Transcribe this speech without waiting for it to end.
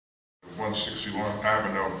161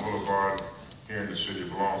 Avenue Boulevard here in the city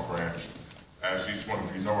of Long Branch. As each one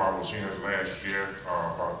of you know, I was here last year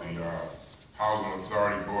about the Housing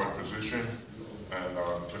Authority Board position, and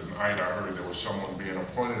tonight I heard there was someone being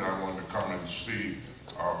appointed. I wanted to come and see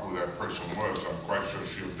who that person was. I'm quite sure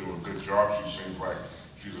she'll do a good job. She seems like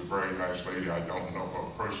she's a very nice lady. I don't know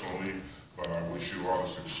her personally, but I wish you all the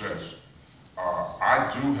success.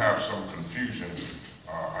 I do have some confusion.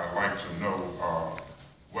 I'd like to know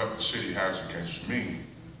what the city has against me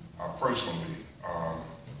personally.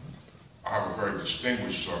 I have a very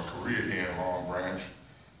distinguished career here in Long Branch.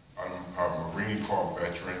 I'm a Marine Corps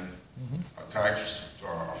veteran, a tax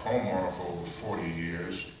homeowner for over 40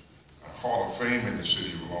 years, a Hall of Fame in the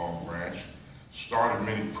city of Long Branch, started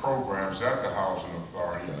many programs at the Housing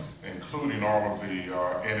Authority, including all of the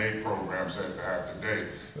NA programs that they have today,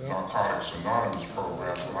 Narcotics Anonymous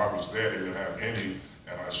programs. When I was there, they didn't have any,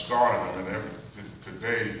 and I started them, and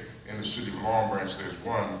today in the city of Long Branch, there's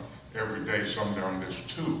one every day, some down there's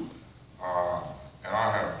two. And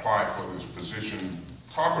I had applied for this position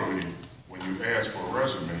properly when you ask for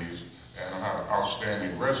resumes, and I had an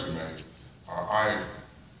outstanding resume.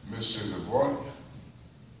 Mrs. Avoid,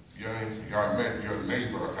 I met your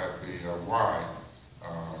neighbor at the Y.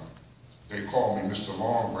 They call me Mr.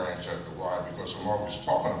 Long Branch at the Y because I'm always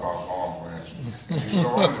talking about Long Branch. And he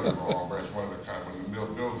started in Long Branch, one of the mill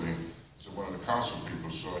building, so one of the council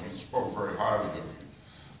people, so he spoke very highly of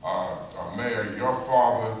you. Mayor, your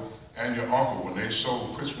father and your uncle, when they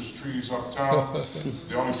sold Christmas trees uptown,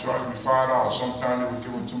 they only charged me $5. Sometimes they would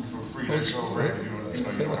give them to me for free. They sold ready, you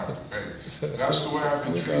don't have to pay. That's the way I've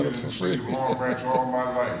been treated in the city of Long Branch all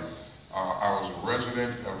my life. I was a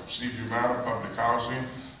resident of Seaview Manor Public Housing.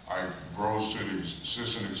 I rose to the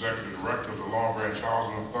Assistant Executive Director of the Long Branch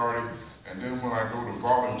Housing Authority. And then when I go to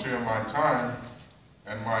volunteer my time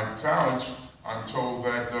and my talents, I'm told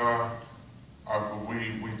that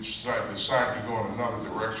we decide to go in another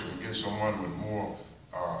direction and get someone with more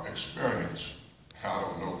experience. I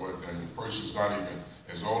don't know what, and the person's not even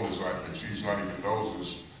as old as I've been. She's not even as old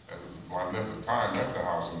as my length of time at the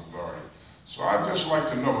Housing Authority. So I'd just like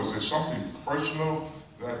to know, is there something personal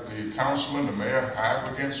that the council and the mayor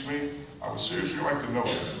have against me? I would seriously like to know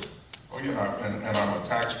that. Oh yeah, and I'm a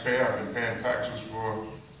taxpayer. I've been paying taxes for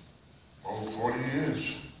over 40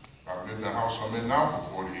 years. I've lived in the house I'm in now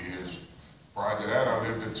for 40 years. Prior to that, I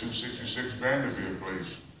lived at 266 Vanderbilt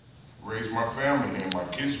Place. Raised my family here. My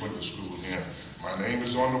kids went to school here. My name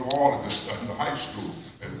is on the wall at the high school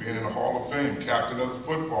as being in the Hall of Fame, captain of the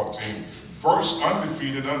football team, first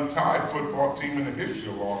undefeated, untied football team in the history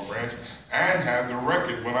of Long Branch, and had the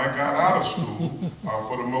record when I got out of school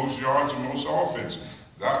for the most yards and most offense.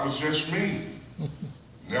 That was just me.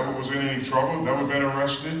 Never was in any trouble, never been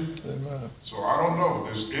arrested. Amen. So I don't know.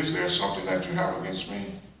 Is there something that you have against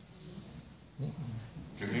me?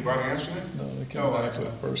 Can anybody answer that? No, they can't answer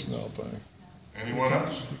the personnel thing. Anyone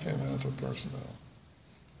else? You can't answer personnel.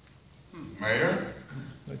 Mayor?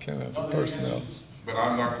 They can't answer personnel. But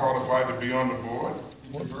I'm not qualified to be on the board?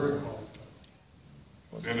 What board?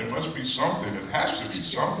 Then it must be something. It has to be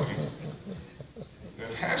something.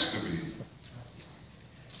 It has to be.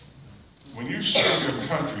 When you serve your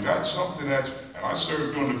country, that's something that's, and I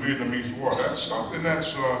served during the Vietnamese War, that's something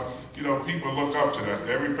that's, you know, people look up to that.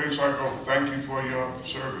 Every place I go, thank you for your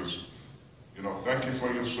service. You know, thank you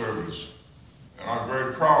for your service. And I'm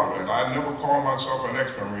very proud of that. I never call myself an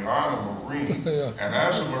ex-Marine. I'm a Marine. And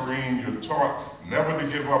as a Marine, you're taught never to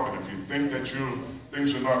give up. And if you think that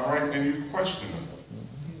things are not right, then you question them.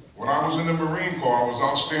 When I was in the Marine Corps, I was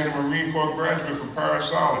outstanding Marine Corps graduate from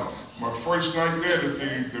Parris Island. My first night there,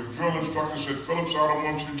 the drill instructor said, Phillips, I don't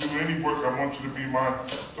want you to do any work. I want you to be my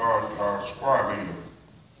squad leader.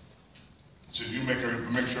 He said, you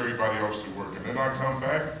make sure everybody else do work. And then I come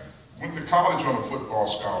back, went to college on a football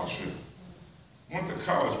scholarship. Went to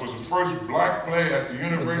college, was the first black player at the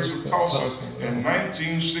University of Tulsa in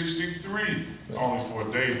 1963. Only for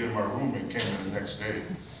a day, then my roommate came in the next day.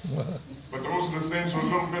 But those are the things, a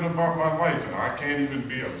little bit about my life, and I can't even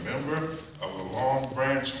be a member of the Long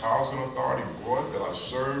Branch Housing Authority Board that I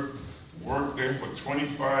served, worked there for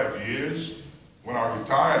 25 years. When I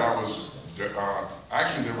retired, I was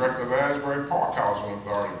acting director of the Asbury Park Housing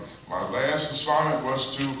Authority. My last assignment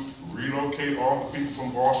was to relocate all the people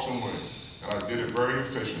from Boston Way, and I did it very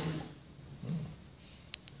efficiently.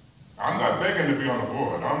 I'm not begging to be on the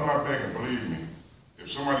board. I'm not begging, believe me. If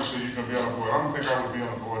somebody said you can be on the board, I don't think I would be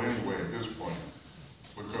on the board anyway at this point,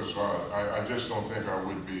 because I just don't think I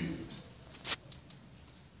would be.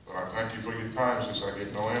 But I thank you for your time since I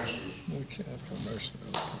get no answers. We can't commercial.